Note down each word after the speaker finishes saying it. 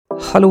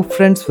Hello,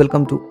 friends.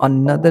 Welcome to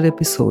another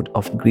episode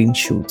of Green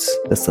Shoots,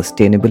 the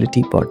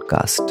sustainability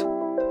podcast.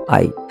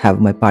 I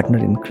have my partner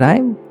in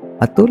crime,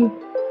 Atul.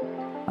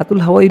 Atul,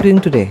 how are you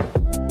doing today?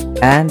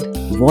 And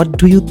what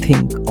do you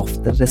think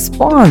of the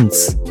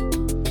response?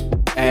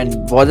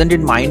 And wasn't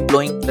it mind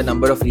blowing the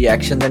number of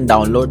reactions and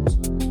downloads?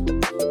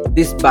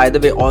 This, by the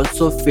way,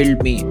 also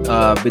filled me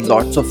with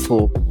lots of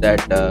hope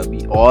that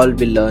we all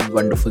will learn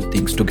wonderful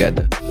things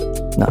together.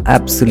 Now,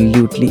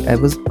 absolutely, I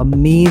was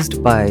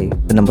amazed by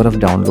the number of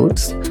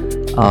downloads.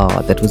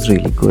 That was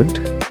really good.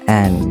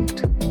 And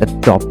the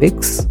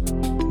topics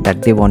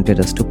that they wanted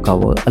us to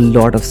cover, a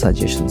lot of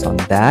suggestions on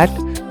that.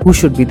 Who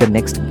should be the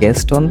next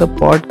guest on the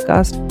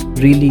podcast?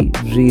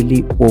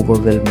 Really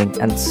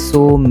overwhelming and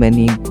so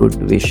many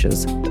good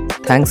wishes.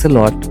 Thanks a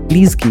lot.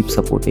 Please keep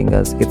supporting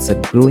us. It's a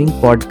growing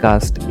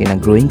podcast in a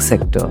growing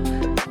sector,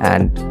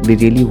 and we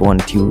really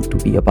want you to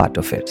be a part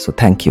of it. So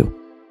thank you.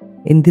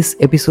 In this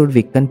episode,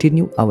 we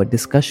continue our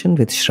discussion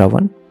with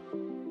Shravan.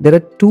 There are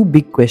two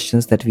big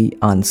questions that we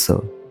answer.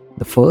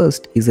 The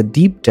first is a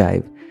deep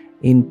dive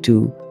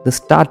into the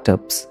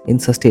startups in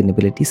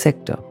sustainability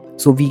sector.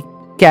 So we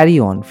carry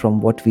on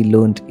from what we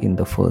learned in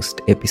the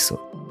first episode.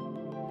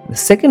 The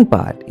second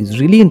part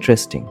is really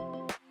interesting.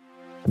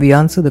 We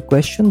answer the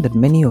question that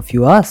many of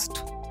you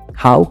asked.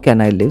 How can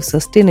I live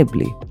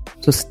sustainably?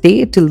 So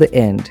stay till the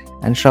end,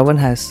 and Shravan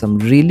has some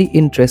really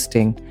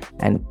interesting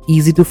and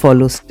easy to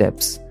follow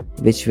steps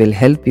which will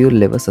help you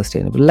live a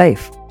sustainable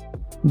life.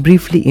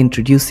 Briefly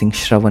introducing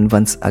Shravan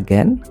once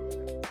again.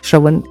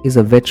 Shravan is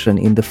a veteran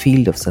in the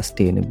field of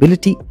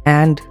sustainability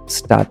and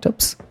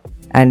startups,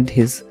 and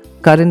his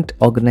current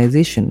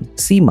organization,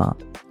 SEMA,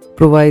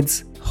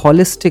 provides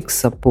holistic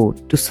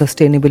support to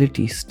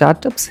sustainability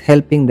startups,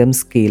 helping them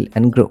scale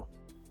and grow.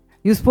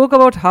 You spoke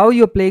about how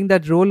you're playing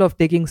that role of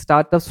taking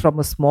startups from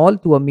a small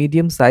to a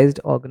medium-sized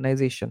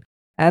organization.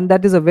 And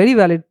that is a very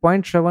valid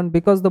point, Shravan,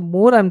 because the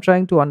more I'm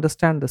trying to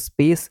understand the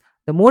space,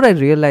 the more I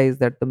realize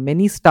that the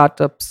many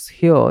startups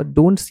here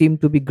don't seem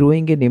to be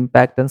growing in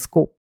impact and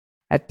scope.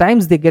 At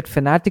times, they get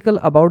fanatical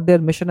about their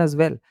mission as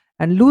well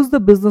and lose the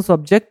business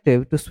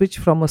objective to switch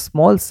from a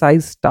small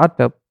size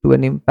startup to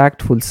an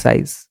impactful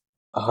size.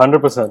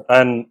 100%.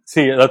 And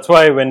see, that's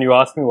why when you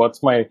ask me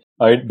what's my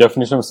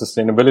definition of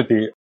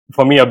sustainability,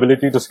 for me,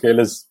 ability to scale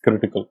is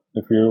critical.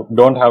 If you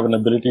don't have an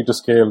ability to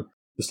scale,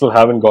 you still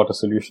haven't got a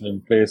solution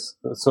in place.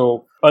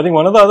 So I think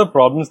one of the other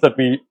problems that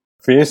we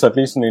face, at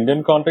least in the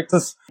Indian context,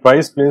 is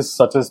price plays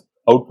such as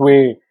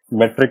outweigh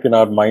metric in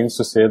our minds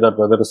to say that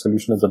whether a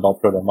solution is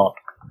adopted or not.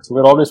 So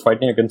we're always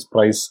fighting against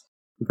price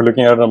if you're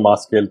looking at it on a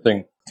mass scale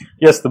thing.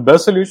 Yes, the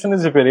best solution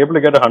is if you're able to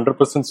get a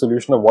 100%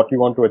 solution of what you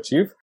want to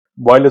achieve,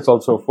 while it's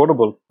also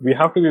affordable. We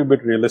have to be a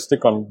bit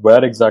realistic on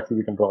where exactly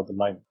we can draw the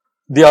line.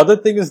 The other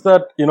thing is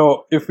that,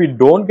 if we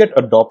don't get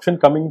adoption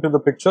coming into the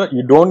picture,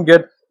 you don't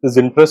get this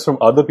interest from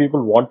other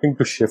people wanting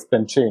to shift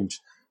and change.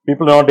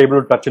 People are not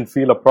able to touch and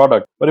feel a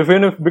product. But if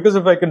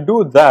I can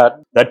do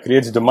that, that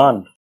creates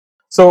demand.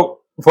 So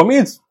for me,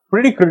 it's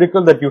pretty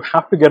critical that you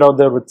have to get out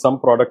there with some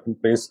product in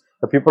place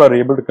that people are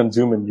able to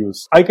consume and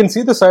use. I can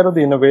see the side of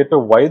the innovator,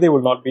 why they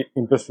will not be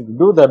interested to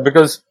do that,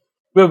 because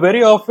we're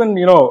very often,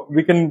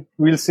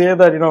 we'll say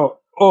that,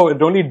 oh,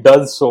 it only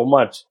does so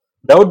much.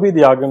 That would be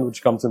the argument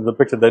which comes into the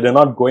picture, that they're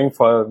not going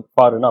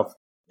far enough.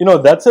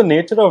 That's the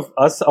nature of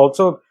us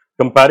also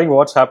comparing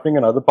what's happening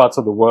in other parts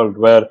of the world,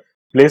 where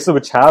places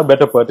which have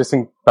better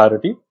purchasing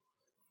parity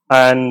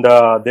and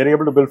they're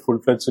able to build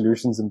full-fledged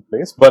solutions in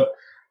place. But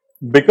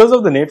because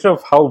of the nature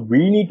of how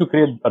we need to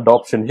create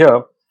adoption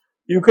here,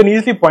 you can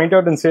easily point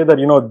out and say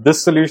that,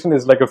 this solution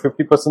is like a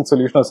 50%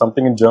 solution or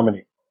something in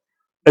Germany.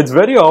 It's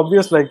very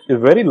obvious, it's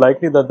very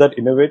likely that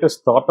innovators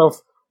thought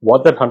of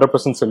what that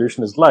 100%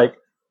 solution is like,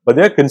 but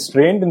they're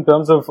constrained in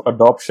terms of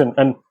adoption,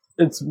 and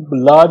it's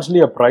largely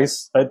a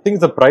price. I think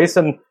it's a price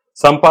and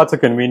some parts a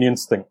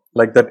convenience thing,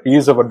 like that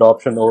ease of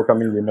adoption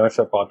overcoming the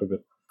inertia part of it.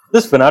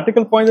 This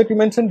fanatical point that you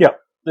mentioned, yeah,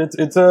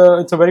 it's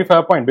a very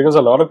fair point, because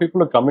a lot of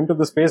people who come into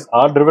the space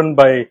are driven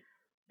by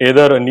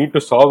either a need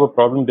to solve a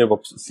problem they've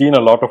seen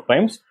a lot of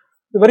times.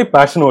 They're very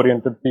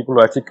passion-oriented people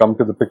who actually come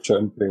to the picture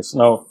in place.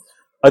 Now,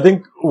 I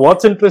think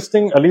what's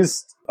interesting, at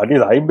least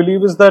I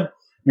believe, is that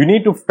you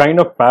need to kind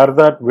of pair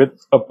that with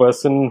a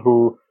person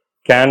who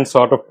can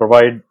sort of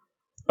provide,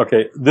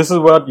 okay, this is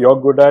what you're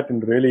good at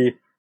in really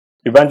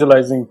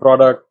evangelizing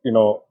product,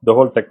 the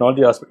whole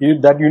technology aspect,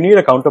 that you need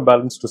a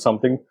counterbalance to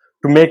something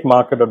to make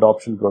market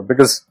adoption grow.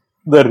 Because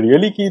the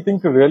really key thing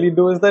to really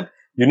do is that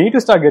you need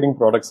to start getting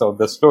products out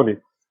there slowly.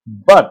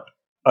 But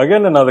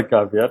again, another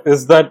caveat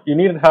is that you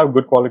need to have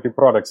good quality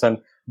products. And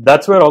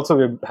that's where also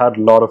we've had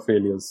a lot of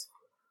failures.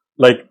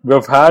 Like,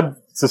 we've had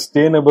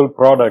sustainable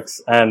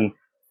products and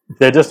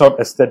they're just not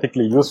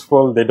aesthetically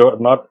useful. They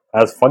don't not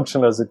as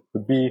functional as it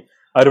could be.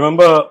 I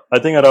remember, I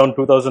think around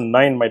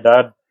 2009, my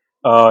dad,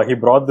 he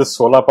brought this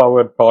solar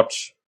powered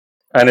torch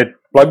and it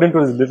plugged into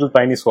his little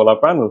tiny solar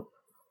panel.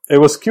 It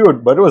was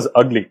cute, but it was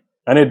ugly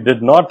and it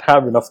did not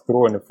have enough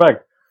throw in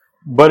effect.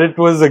 But it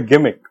was a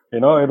gimmick,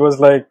 it was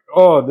like,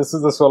 oh, this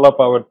is a solar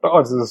powered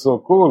torch. This is so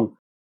cool.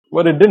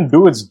 but it didn't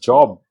do its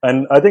job.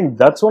 And I think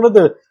that's one of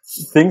the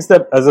things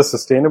that as a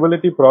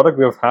sustainability product,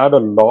 we have had a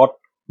lot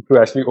to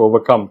actually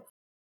overcome.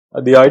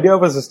 The idea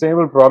of a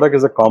sustainable product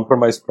is a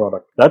compromise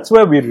product. That's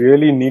where we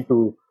really need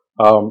to,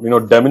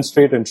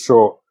 demonstrate and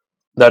show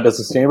that a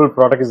sustainable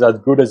product is as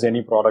good as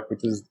any product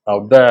which is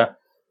out there.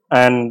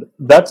 And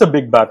that's a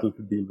big battle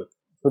to deal with.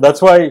 So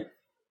that's why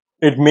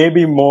it may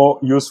be more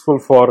useful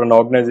for an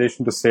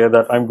organization to say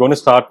that I'm going to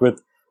start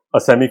with a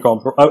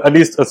at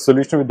least a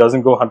solution which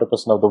doesn't go 100%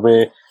 of the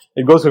way.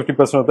 It goes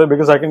 50% of the way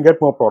because I can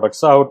get more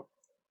products out.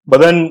 But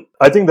then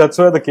I think that's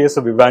where the case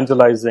of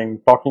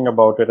evangelizing, talking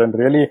about it, and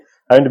really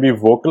having to be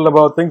vocal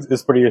about things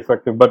is pretty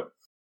effective. But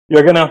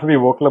you're going to have to be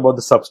vocal about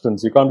the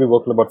substance. You can't be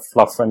vocal about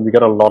fluff, and we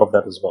get a lot of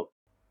that as well.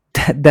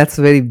 That's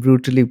very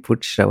brutally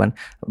put, Shravan.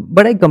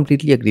 But I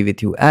completely agree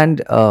with you.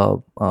 And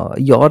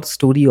your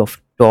story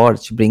of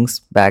Torch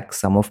brings back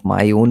some of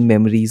my own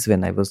memories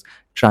when I was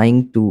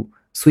trying to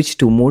switch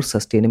to more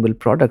sustainable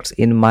products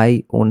in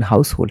my own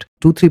household.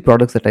 Two, three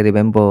products that I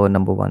remember.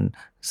 Number one,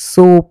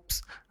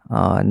 soaps.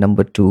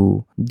 Number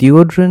two,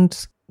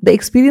 deodorants. The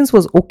experience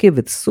was okay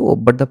with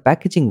soap, but the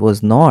packaging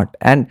was not,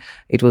 and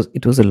it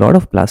was a lot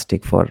of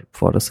plastic for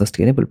a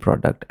sustainable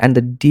product, and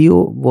the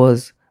deo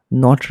was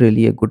not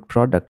really a good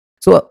product.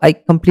 So I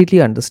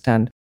completely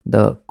understand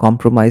the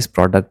compromise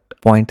product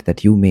point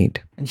that you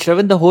made. And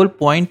Shravan, the whole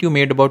point you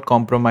made about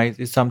compromise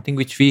is something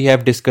which we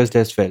have discussed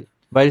as well.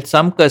 While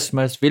some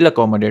customers will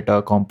accommodate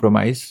a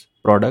compromise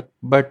product,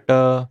 but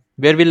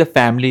where will a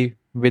family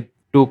with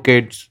two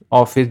kids,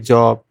 office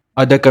job,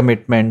 other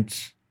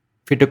commitments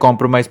fit a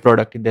compromise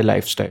product in their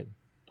lifestyle?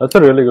 That's a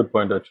really good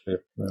point, actually.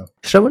 Yeah.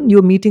 Shravan,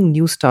 you're meeting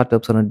new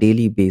startups on a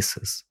daily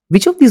basis.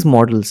 Which of these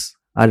models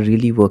are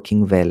really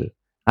working well?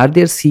 Are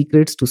there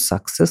secrets to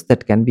success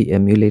that can be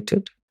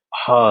emulated?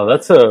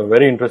 That's a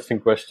very interesting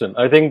question.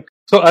 I think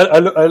so.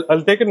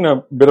 I'll take it in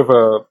a bit of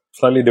a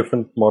slightly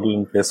different model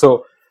in place.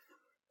 So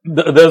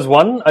there's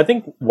one. I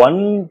think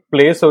one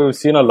place where we've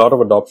seen a lot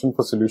of adoption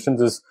for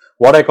solutions is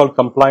what I call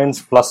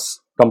compliance plus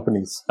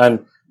companies.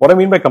 And what I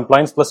mean by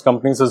compliance plus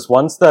companies is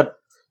once that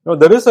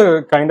there is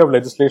a kind of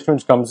legislation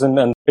which comes in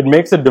and it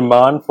makes a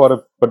demand for a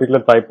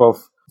particular type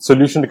of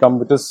solution to come,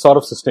 which is sort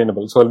of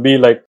sustainable. So it'll be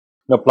like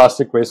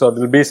plastic waste, or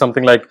it'll be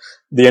something like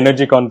the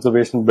energy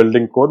conservation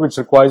building code, which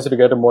requires you to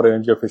get a more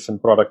energy efficient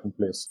product in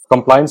place.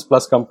 Compliance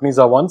plus companies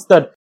are ones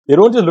that they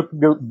don't just look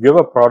to give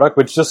a product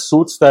which just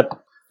suits that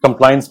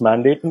compliance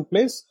mandate in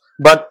place,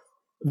 but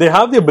they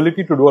have the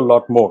ability to do a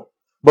lot more.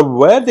 But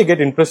where they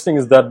get interesting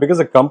is that because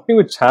a company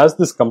which has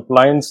this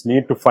compliance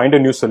need to find a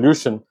new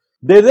solution,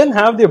 they then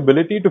have the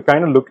ability to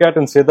kind of look at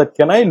and say that,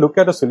 can I look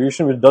at a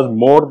solution which does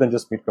more than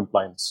just meet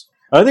compliance?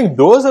 And I think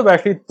those have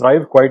actually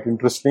thrived quite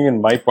interestingly in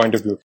my point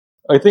of view.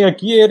 I think a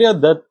key area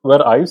that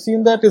where I've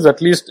seen that is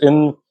at least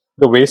in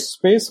the waste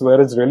space, where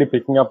it's really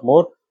picking up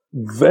more,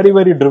 very,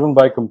 very driven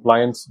by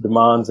compliance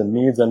demands and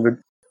needs. And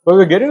but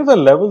we're getting to the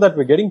level that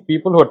we're getting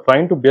people who are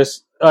trying to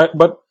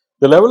but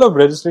the level of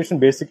registration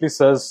basically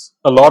says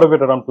a lot of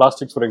it around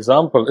plastics, for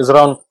example, is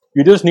around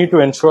you just need to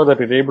ensure that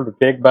you're able to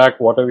take back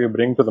whatever you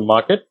bring to the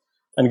market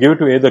and give it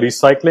to either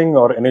recycling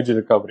or energy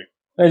recovery.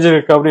 Energy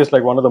recovery is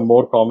like one of the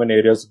more common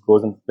areas that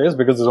goes into place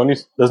because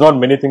there's not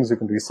many things you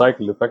can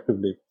recycle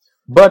effectively.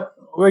 But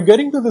we're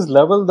getting to this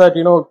level that,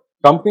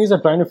 companies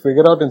are trying to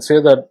figure out and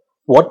say that,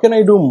 what can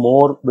I do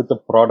more with the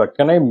product?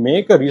 Can I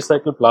make a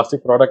recycled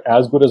plastic product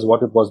as good as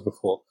what it was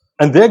before?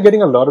 And they're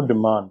getting a lot of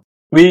demand.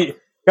 We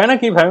kind of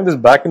keep having this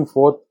back and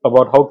forth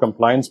about how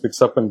compliance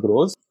picks up and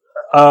grows.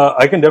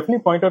 I can definitely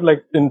point out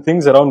like in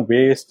things around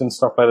waste and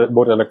stuff like that,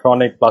 both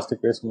electronic,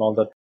 plastic waste and all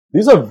that.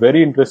 These are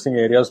very interesting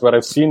areas where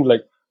I've seen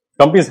like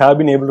companies have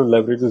been able to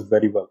leverage this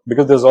very well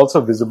because there's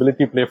also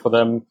visibility play for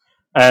them.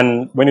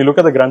 And when you look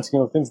at the grand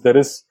scheme of things, there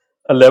is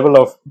a level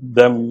of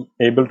them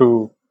able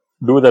to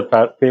do that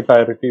pay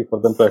parity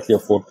for them to actually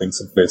afford things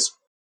in place.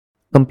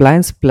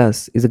 Compliance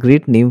Plus is a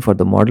great name for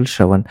the model,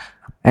 Shravan,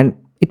 and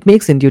it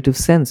makes intuitive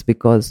sense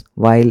because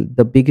while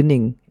the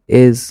beginning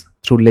is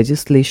through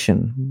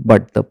legislation,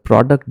 but the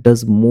product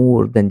does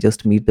more than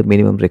just meet the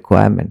minimum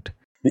requirement.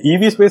 The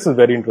EV space is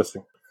very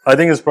interesting. I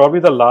think it's probably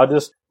the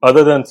largest,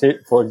 other than, say,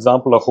 for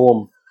example, a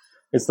home.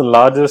 It's the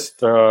largest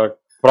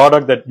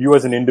product that you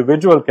as an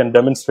individual can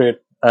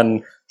demonstrate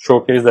and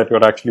showcase that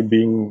you're actually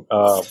being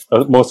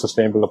a more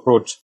sustainable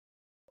approach.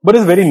 But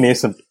it's very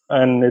nascent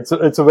and it's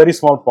a very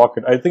small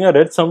pocket. I think I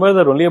read somewhere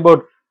that only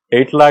about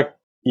 8 lakh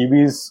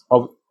EVs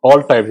of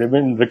all types,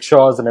 even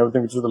rickshaws and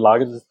everything, which is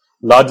the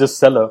largest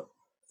seller.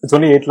 It's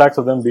only 8 lakhs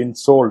of them being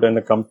sold in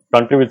a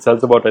country which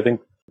sells about, I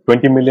think,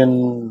 20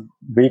 million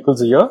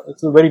vehicles a year.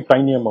 It's a very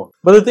tiny amount.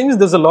 But the thing is,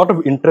 there's a lot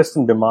of interest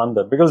and demand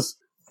there because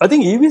I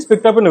think EVs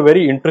picked up in a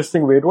very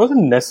interesting way. It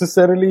wasn't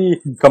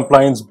necessarily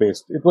compliance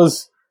based. It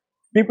was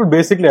people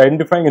basically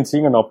identifying and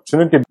seeing an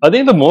opportunity. I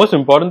think the most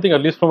important thing,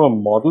 at least from a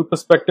model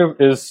perspective,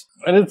 is,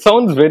 and it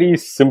sounds very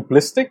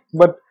simplistic,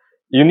 but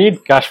you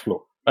need cash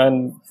flow.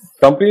 And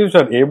companies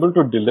which are able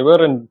to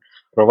deliver and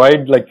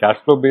provide like cash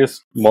flow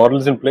based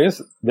models in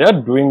place, they're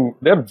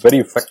very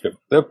effective.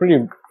 They're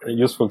pretty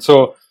useful.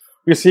 So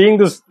we're seeing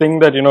this thing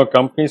that,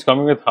 companies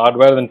coming with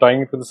hardware and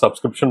tying it to the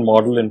subscription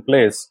model in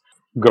place.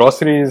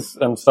 Groceries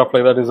and stuff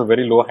like that is a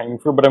very low hanging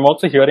fruit, but I'm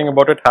also hearing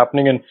about it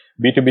happening in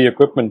B2B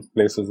equipment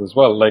places as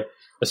well. Like,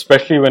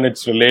 especially when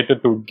it's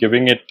related to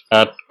giving it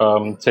at,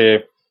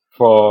 say,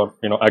 for,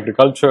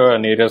 agriculture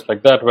and areas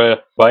like that, where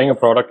buying a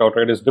product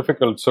outright is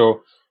difficult.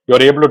 So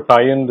you're able to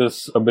tie in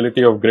this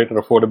ability of greater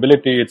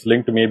affordability. It's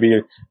linked to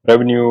maybe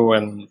revenue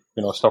and,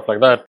 stuff like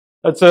that.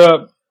 That's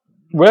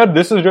where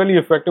this is really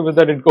effective, is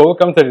that it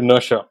overcomes that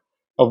inertia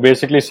of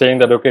basically saying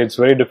that, okay, it's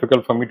very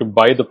difficult for me to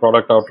buy the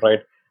product outright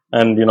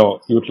and,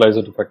 utilize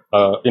it,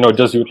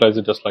 just utilize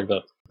it just like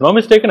that. If I'm not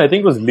mistaken, I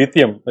think it was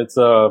Lithium. It's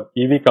a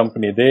EV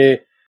company.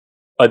 They,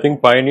 I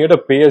think, pioneered a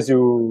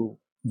pay-as-you-go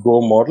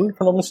model, if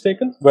I'm not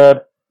mistaken,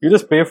 where you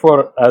just pay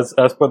for as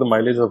per the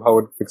mileage of how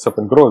it picks up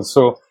and grows.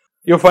 So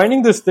you're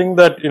finding this thing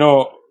that,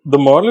 the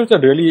models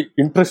are really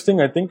interesting,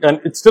 I think, and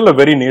it's still a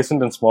very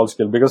nascent and small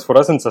scale, because for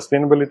us in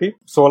sustainability,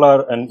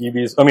 solar and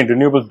EVs,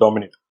 renewables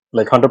dominate,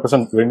 like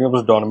 100%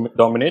 renewables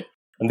dominate,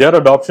 and their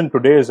adoption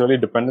today is really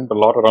dependent a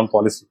lot around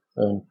policy.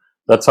 And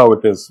that's how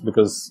it is,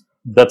 because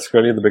that's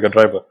really the bigger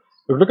driver.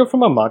 If you look at it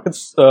from a market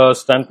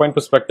standpoint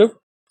perspective,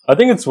 I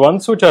think it's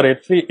ones which are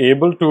actually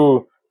able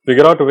to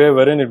figure out a way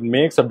wherein it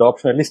makes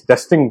adoption, at least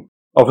testing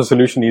of a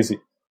solution, easy.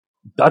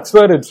 That's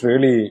where it's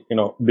really,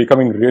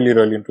 becoming really,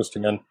 really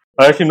interesting. And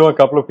I actually know a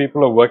couple of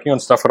people who are working on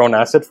stuff around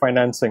asset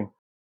financing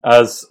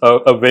as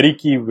a very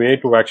key way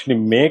to actually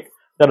make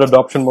that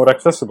adoption more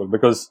accessible,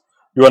 because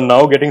you are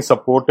now getting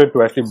supported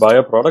to actually buy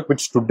a product,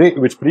 which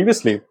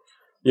previously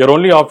your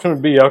only option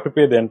would be you have to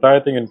pay the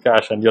entire thing in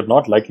cash, and you're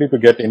not likely to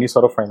get any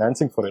sort of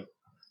financing for it.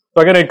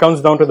 So again, it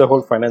comes down to the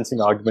whole financing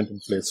argument in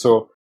place.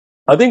 So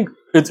I think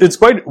it's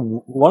quite,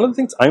 one of the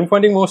things I'm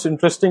finding most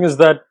interesting is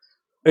that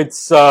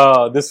it's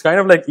this kind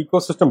of like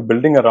ecosystem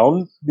building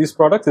around these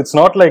products. It's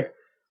not like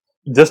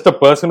just a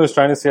person who's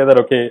trying to say that,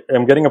 okay,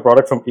 I'm getting a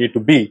product from A to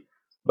B,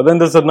 but then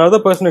there's another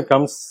person who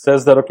comes,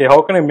 says that, okay,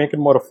 how can I make it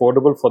more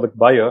affordable for the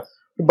buyer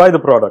to buy the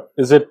product?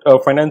 Is it a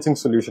financing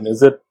solution?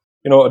 Is it,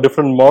 a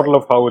different model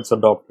of how it's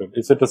adopted?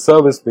 Is it a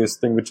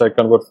service-based thing which I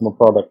convert from a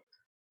product?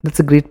 That's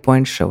a great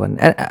point, Shravan.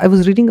 I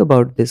was reading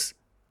about this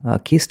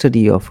case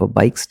study of a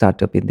bike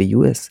startup in the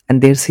US,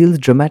 and their sales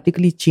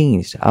dramatically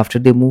changed after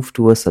they moved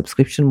to a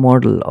subscription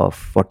model of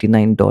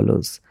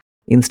 $49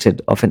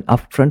 instead of an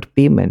upfront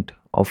payment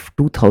of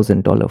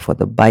 $2,000 for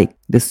the bike.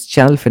 This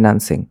channel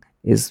financing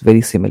is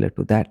very similar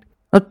to that.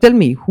 Now tell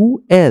me,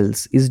 who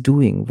else is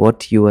doing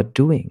what you are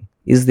doing?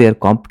 Is there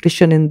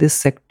competition in this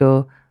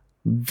sector?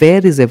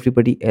 Where is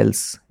everybody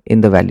else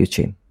in the value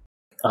chain?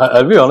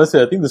 I'll be honest,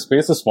 I think the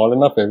space is small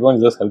enough. Everyone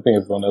is just helping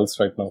everyone else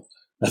right now.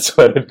 That's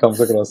where it comes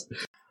across.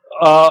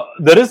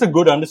 There is a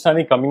good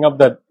understanding coming up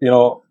that,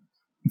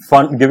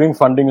 giving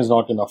funding is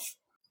not enough.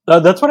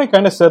 That's what I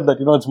kind of said, that,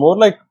 it's more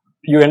like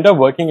you end up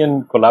working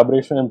in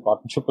collaboration and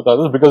partnership with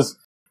others, because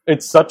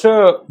it's such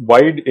a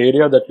wide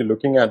area that you're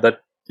looking at, that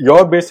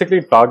you're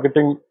basically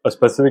targeting a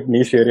specific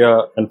niche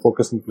area and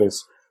focus in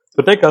place.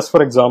 So take us,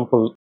 for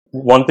example,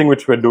 one thing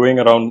which we're doing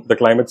around the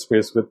climate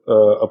space with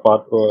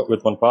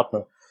with one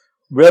partner.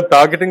 We're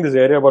targeting this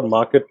area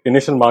about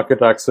initial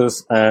market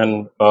access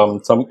and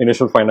some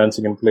initial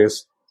financing in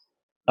place.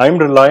 I'm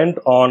reliant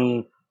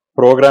on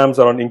programs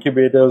around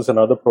incubators and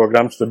other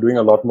programs that are doing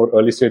a lot more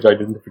early stage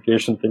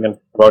identification thing and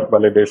product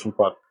validation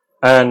part.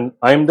 And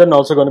I'm then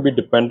also going to be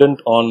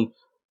dependent on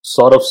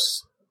sort of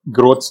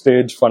growth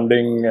stage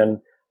funding and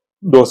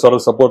those sort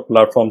of support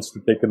platforms to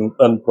take in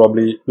and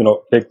probably,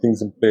 take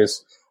things in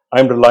place.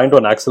 I'm reliant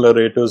on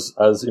accelerators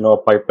as, a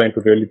pipeline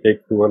to really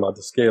take to a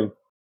larger scale.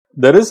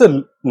 There is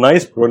a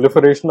nice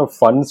proliferation of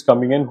funds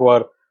coming in who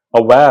are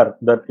aware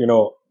that,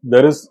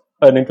 there is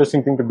an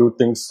interesting thing to do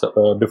things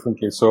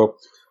differently. So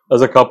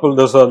as a couple,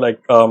 there's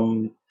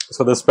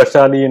so there's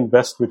Specially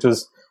Invest, which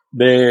is,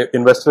 they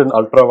invested in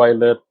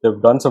ultraviolet.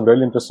 They've done some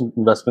really interesting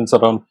investments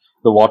around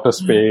the water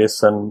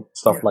space and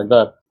stuff like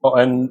that.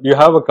 And you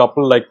have a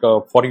couple like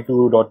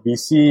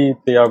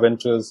 42.vc, Thea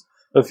Ventures,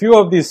 a few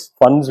of these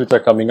funds which are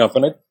coming up.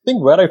 And I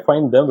think where I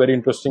find them very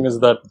interesting is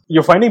that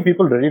you're finding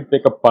people ready to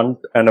take a punt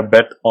and a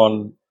bet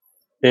on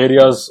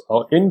areas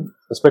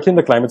especially in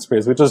the climate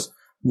space, which is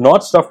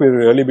not stuff we've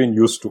really been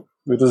used to,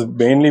 which is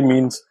mainly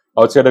means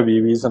outside of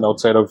EVs and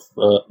outside of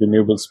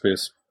renewable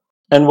space.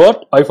 And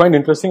what I find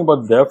interesting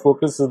about their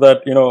focus is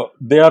that,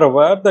 they are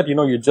aware that,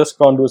 you just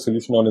can't do a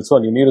solution on its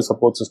own. You need a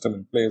support system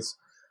in place.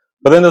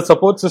 But then the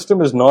support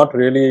system is not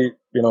really,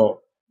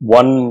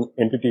 one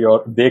entity,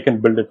 or they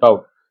can build it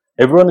out.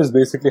 Everyone is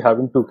basically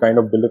having to kind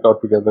of build it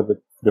out together with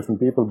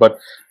different people. But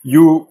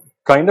you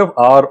kind of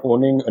are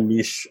owning a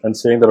niche and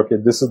saying that, okay,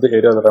 this is the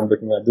area that I'm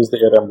looking at. This is the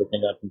area I'm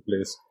looking at in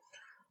place.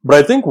 But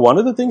I think one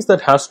of the things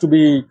that has to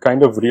be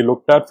kind of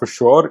relooked at for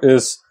sure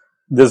is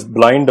this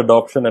blind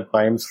adoption at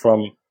times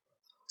from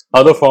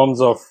other forms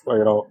of,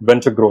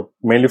 venture growth,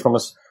 mainly from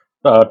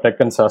a tech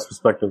and SaaS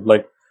perspective.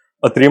 Like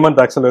a 3-month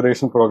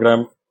acceleration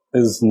program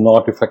is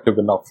not effective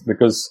enough,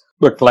 because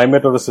the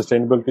climate or the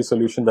sustainability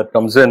solution that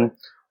comes in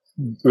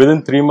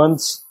within 3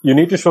 months, you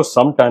need to show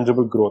some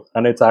tangible growth.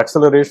 And its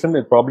acceleration,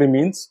 it probably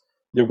means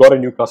you've got a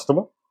new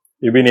customer,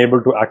 you've been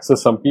able to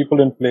access some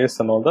people in place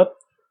and all that.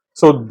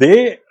 So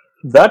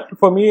that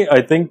for me,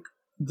 I think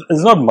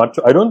is not much.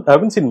 I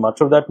haven't seen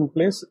much of that in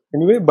place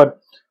anyway, but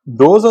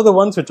those are the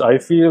ones which I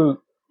feel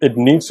it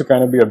needs to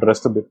kind of be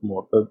addressed a bit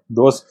more.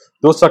 Those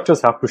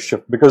structures have to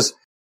shift because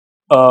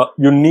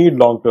you need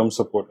long-term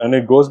support. And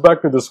it goes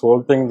back to this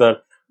whole thing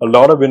that a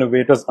lot of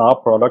innovators are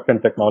product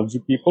and technology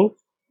people,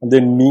 and they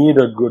need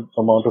a good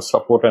amount of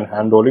support and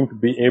handholding to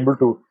be able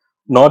to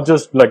not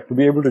just like to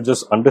be able to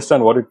just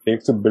understand what it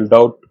takes to build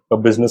out a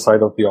business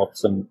side of the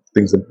ops and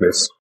things in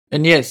place.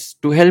 And yes,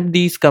 to help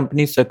these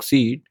companies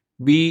succeed,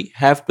 we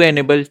have to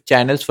enable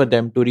channels for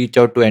them to reach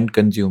out to end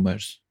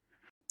consumers.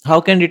 How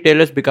can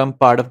retailers become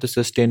part of the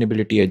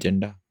sustainability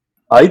agenda?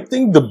 I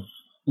think the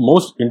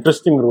most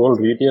interesting role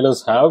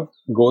retailers have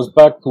goes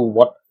back to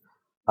what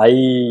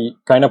I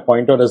kind of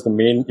point out as the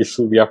main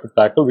issue we have to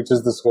tackle, which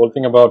is this whole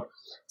thing about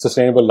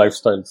sustainable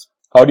lifestyles.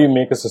 How do you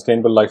make a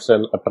sustainable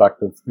lifestyle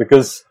attractive?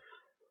 Because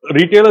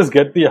retailers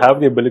have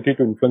the ability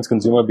to influence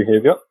consumer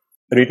behavior.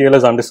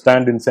 Retailers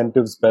understand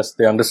incentives best.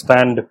 They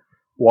understand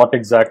what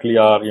exactly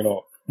are,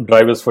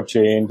 drivers for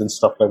change and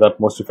stuff like that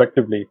most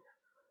effectively.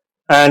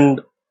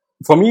 And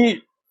for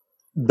me,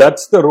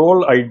 that's the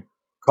role I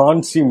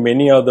can't see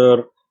many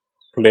other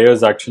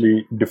players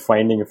actually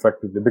defining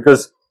effectively.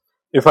 Because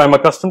if I'm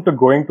accustomed to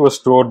going to a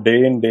store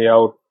day in, day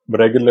out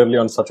regularly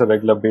on such a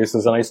regular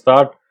basis, and I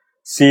start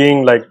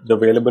seeing like the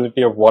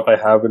availability of what I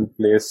have in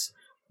place,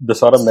 the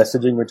sort of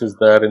messaging which is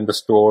there in the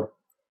store,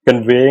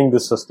 conveying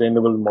this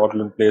sustainable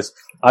model in place,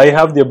 I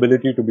have the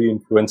ability to be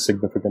influenced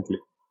significantly.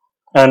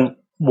 And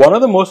one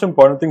of the most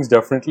important things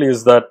definitely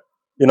is that,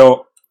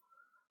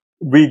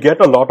 we get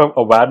a lot of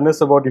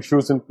awareness about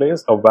issues in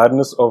place,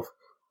 awareness of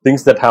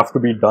things that have to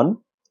be done.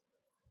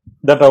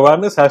 That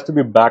awareness has to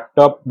be backed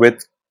up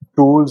with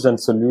tools and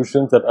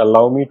solutions that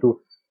allow me to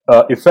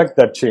effect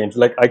that change.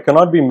 Like I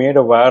cannot be made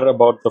aware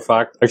about the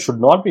fact, I should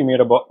not be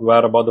made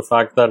aware about the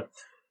fact that,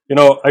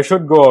 I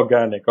should go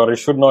organic, or I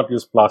should not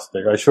use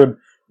plastic, I should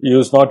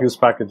not use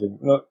packaging,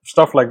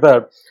 stuff like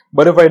that.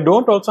 But if I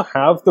don't also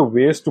have the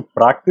ways to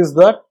practice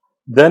that,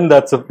 then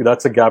that's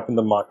a gap in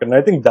the market. And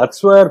I think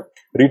that's where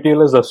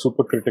retailers are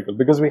super critical,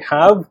 because we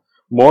have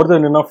more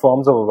than enough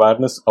forms of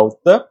awareness out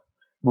there.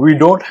 We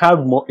don't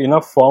have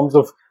enough forms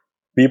of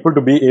people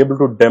to be able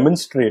to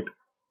demonstrate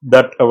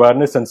that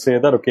awareness and say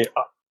that, okay,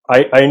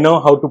 I know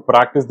how to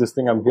practice this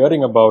thing I'm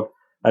hearing about,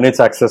 and it's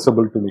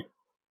accessible to me.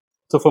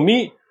 So for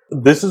me,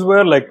 this is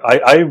where like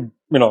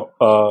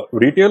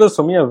retailers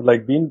for me have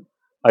like been,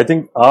 I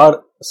think,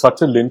 are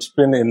such a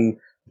linchpin in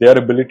their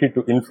ability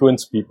to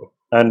influence people.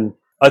 And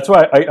that's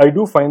why I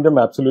do find them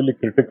absolutely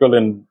critical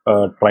in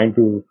trying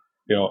to,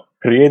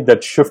 create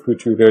that shift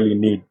which we really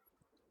need.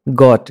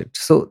 Got it.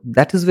 So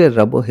that is where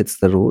rubber hits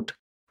the road.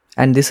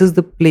 And this is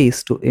the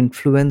place to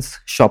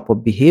influence shopper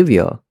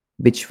behavior,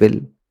 which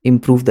will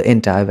improve the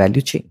entire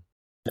value chain.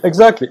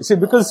 Exactly. See,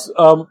 because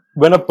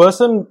when a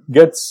person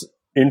gets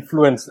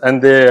influenced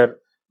and their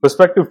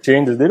perspective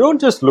changes, they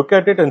don't just look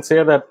at it and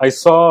say that I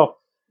saw,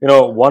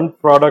 one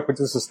product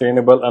which is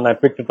sustainable and I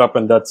picked it up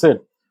and that's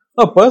it.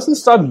 A person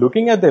starts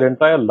looking at their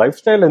entire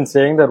lifestyle and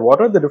saying that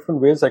what are the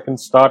different ways I can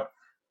start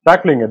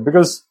tackling it?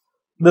 Because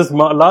there's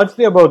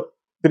largely about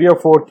 3 or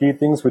 4 key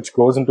things which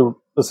goes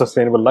into the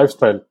sustainable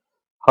lifestyle.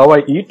 How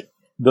I eat,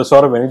 the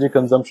sort of energy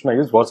consumption I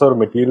use, what sort of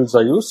materials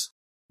I use,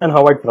 and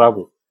how I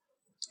travel.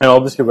 And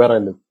obviously where I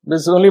live.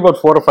 There's only about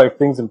 4 or 5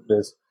 things in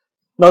place.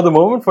 Now, the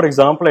moment, for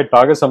example, I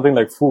target something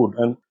like food,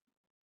 and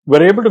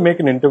we're able to make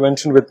an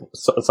intervention with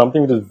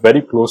something which is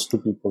very close to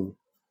people,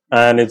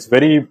 and it's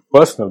very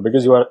personal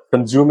because you are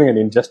consuming and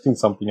ingesting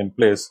something in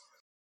place.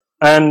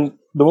 And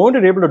the moment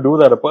you're able to do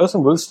that, a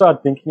person will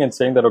start thinking and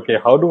saying that, okay,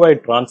 how do I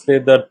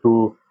translate that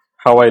to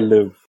how I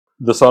live,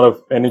 the sort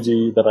of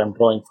energy that I'm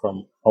drawing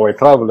from, how I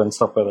travel and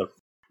stuff like that.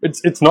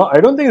 It's not,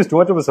 I don't think it's too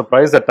much of a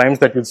surprise at times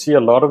that you'll see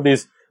a lot of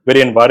these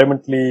very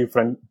environmentally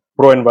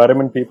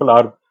pro-environment people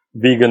are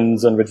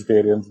vegans and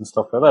vegetarians and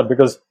stuff like that,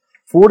 because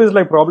food is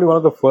like probably one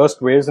of the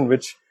first ways in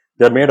which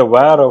they're made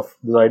aware of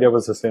the idea of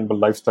a sustainable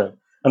lifestyle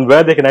and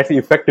where they can actually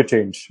effect a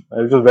change,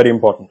 which is very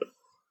important.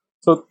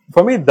 So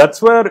for me,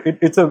 that's where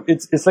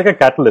it's like a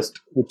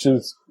catalyst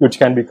which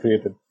can be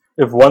created.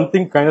 If one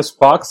thing kind of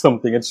sparks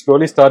something, it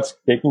slowly starts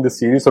taking the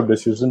series of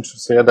decisions to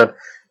say that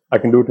I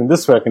can do it in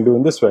this way, I can do it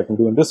in this way, I can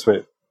do it in this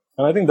way.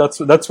 And I think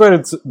that's where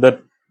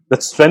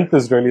that strength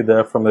is really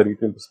there from the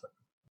retail perspective.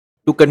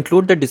 To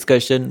conclude the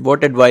discussion,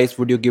 what advice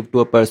would you give to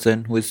a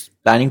person who is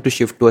planning to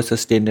shift to a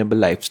sustainable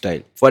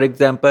lifestyle? For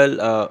example,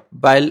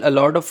 while a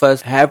lot of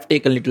us have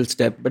taken a little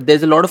step, but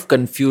there's a lot of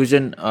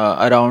confusion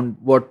around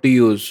what to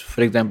use.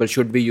 For example,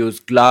 should we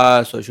use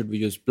glass or should we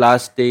use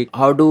plastic?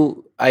 How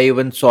do I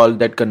even solve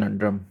that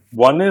conundrum?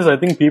 One is, I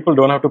think people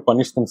don't have to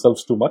punish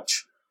themselves too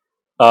much.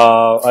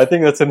 I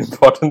think that's an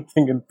important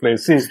thing in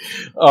place. See,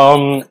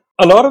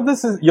 a lot of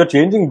this is you're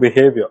changing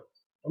behavior.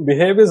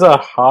 Behaviors are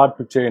hard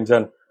to change,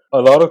 and a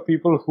lot of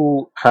people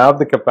who have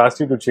the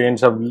capacity to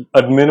change have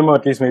at minimum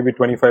at least maybe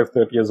 25,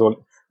 30 years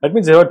old. That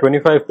means they have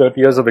 25, 30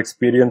 years of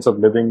experience of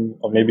living,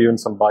 or maybe even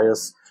some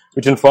bias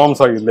which informs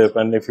how you live.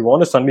 And if you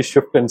want to suddenly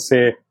shift and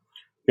say,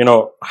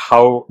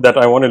 how that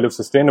I want to live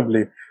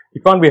sustainably,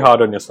 you can't be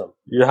hard on yourself.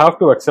 You have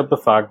to accept the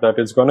fact that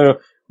it's going to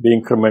be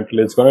incremental.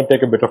 It's going to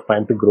take a bit of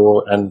time to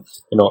grow and,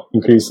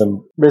 increase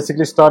and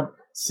basically start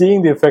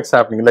seeing the effects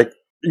happening. Like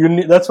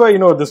that's why,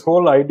 this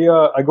whole idea,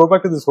 I go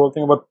back to this whole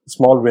thing about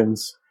small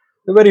wins.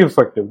 They're very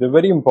effective. They're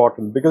very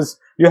important because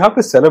you have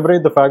to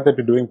celebrate the fact that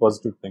you're doing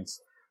positive things.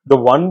 The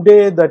one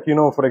day that,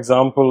 for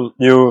example,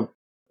 you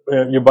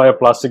buy a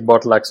plastic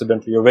bottle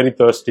accidentally, you're very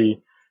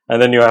thirsty,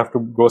 and then you have to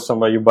go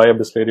somewhere, you buy a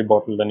Bisleri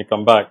bottle, then you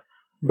come back.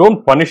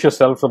 Don't punish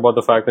yourself about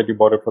the fact that you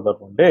bought it for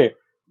that one day.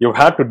 You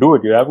had to do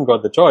it. You haven't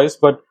got the choice,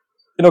 but,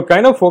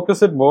 kind of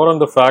focus it more on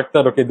the fact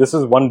that, okay, this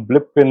is one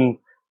blip in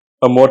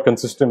a more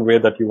consistent way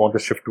that you want to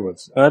shift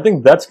towards. And I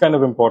think that's kind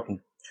of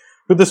important.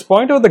 To this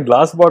point of the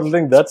glass bottle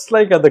thing, that's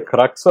like at the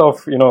crux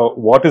of,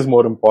 what is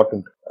more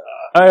important.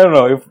 I don't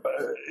know if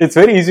it's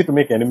very easy to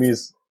make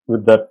enemies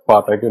with that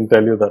part. I can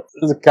tell you that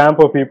there's a camp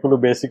of people who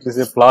basically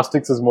say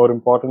plastics is more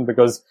important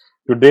because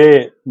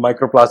today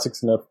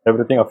microplastics and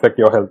everything affect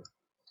your health.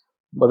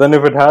 But then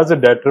if it has a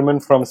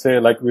detriment from, say,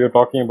 like we were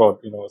talking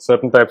about,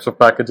 certain types of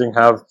packaging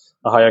have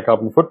a higher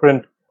carbon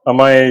footprint,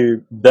 am I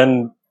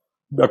then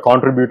a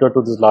contributor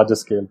to this larger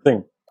scale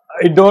thing?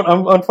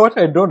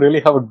 Unfortunately, I don't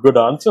really have a good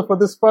answer for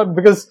this part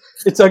because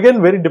it's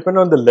again very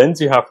dependent on the lens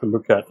you have to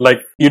look at.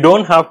 Like, you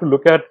don't have to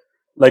look at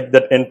like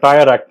that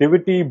entire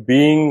activity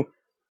being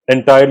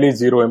entirely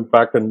zero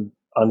impact and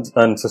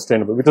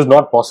sustainable, which is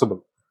not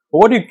possible. But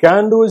what you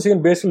can do is you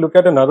can basically look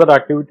at another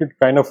activity to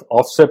kind of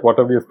offset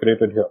whatever you've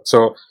created here.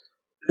 So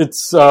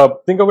it's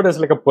think of it as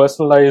like a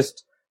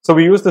personalized. So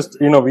we use this,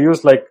 we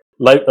use like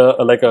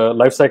a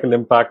life cycle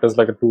impact as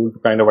like a tool to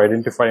kind of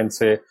identify and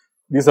say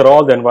these are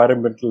all the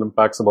environmental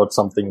impacts about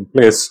something in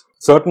place.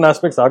 Certain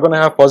aspects are going to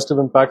have positive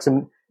impacts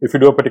if you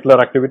do a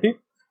particular activity.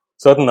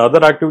 Certain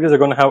other activities are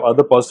going to have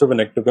other positive and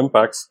negative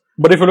impacts.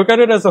 But if you look at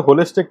it as a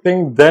holistic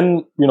thing,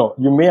 then, you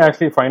may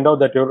actually find out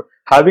that you're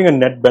having a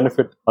net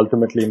benefit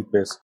ultimately in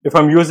place. If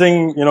I'm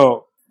using,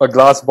 a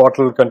glass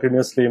bottle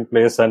continuously in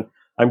place and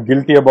I'm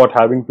guilty about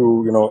having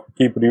to,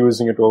 keep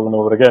reusing it over and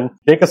over again,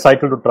 take a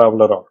cycle to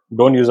travel around.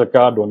 Don't use a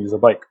car, don't use a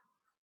bike.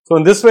 So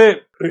in this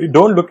way,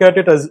 don't look at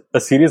it as a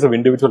series of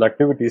individual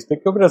activities.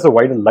 Think of it as a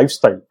wider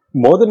lifestyle.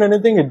 More than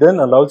anything, it then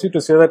allows you to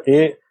say that,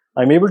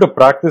 I'm able to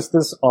practice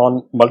this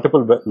on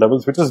multiple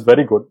levels, which is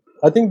very good.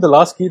 I think the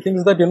last key thing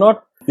is that you're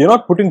not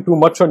putting too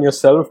much on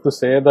yourself to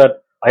say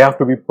that I have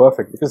to be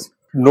perfect, because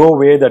no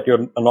way that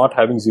you're not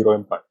having zero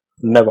impact.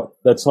 Never.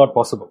 That's not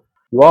possible.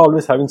 You are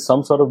always having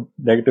some sort of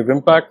negative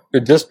impact,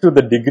 just to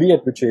the degree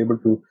at which you're able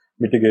to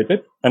mitigate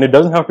it. And it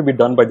doesn't have to be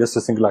done by just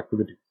a single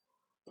activity.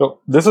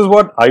 So this is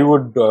what I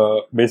would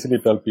basically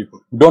tell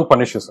people. Don't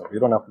punish yourself. You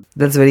don't have to.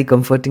 That's very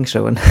comforting,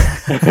 Shravan.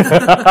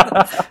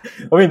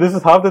 I mean, this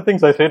is half the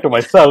things I say to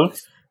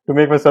myself to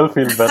make myself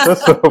feel better.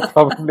 So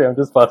probably I'm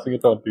just passing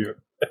it on to you.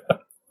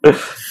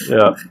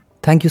 Yeah.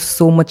 Thank you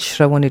so much,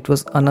 Shravan. It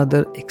was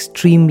another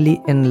extremely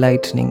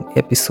enlightening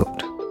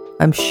episode.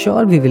 I'm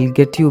sure we will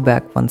get you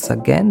back once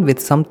again with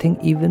something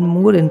even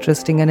more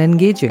interesting and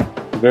engaging.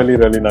 Really,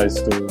 really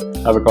nice to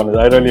have a conversation.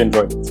 I really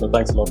enjoyed it. So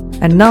thanks a lot.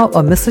 And now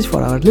a message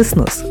for our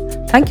listeners.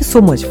 Thank you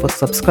so much for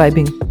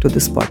subscribing to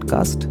this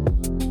podcast.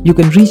 You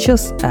can reach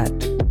us at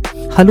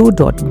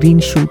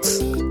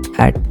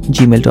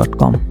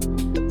hello.greenshoots@gmail.com.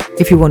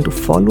 If you want to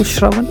follow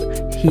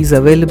Shravan, he is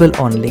available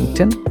on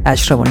LinkedIn as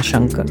Shravan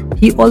Shankar.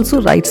 He also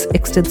writes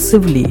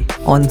extensively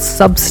on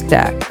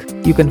Substack.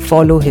 You can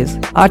follow his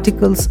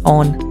articles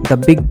on the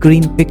Big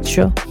Green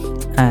Picture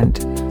and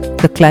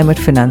the Climate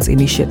Finance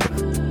Initiative.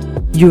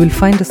 You will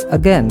find us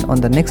again on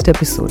the next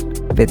episode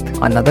with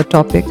another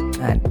topic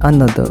and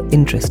another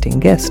interesting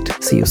guest.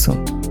 See you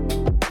soon.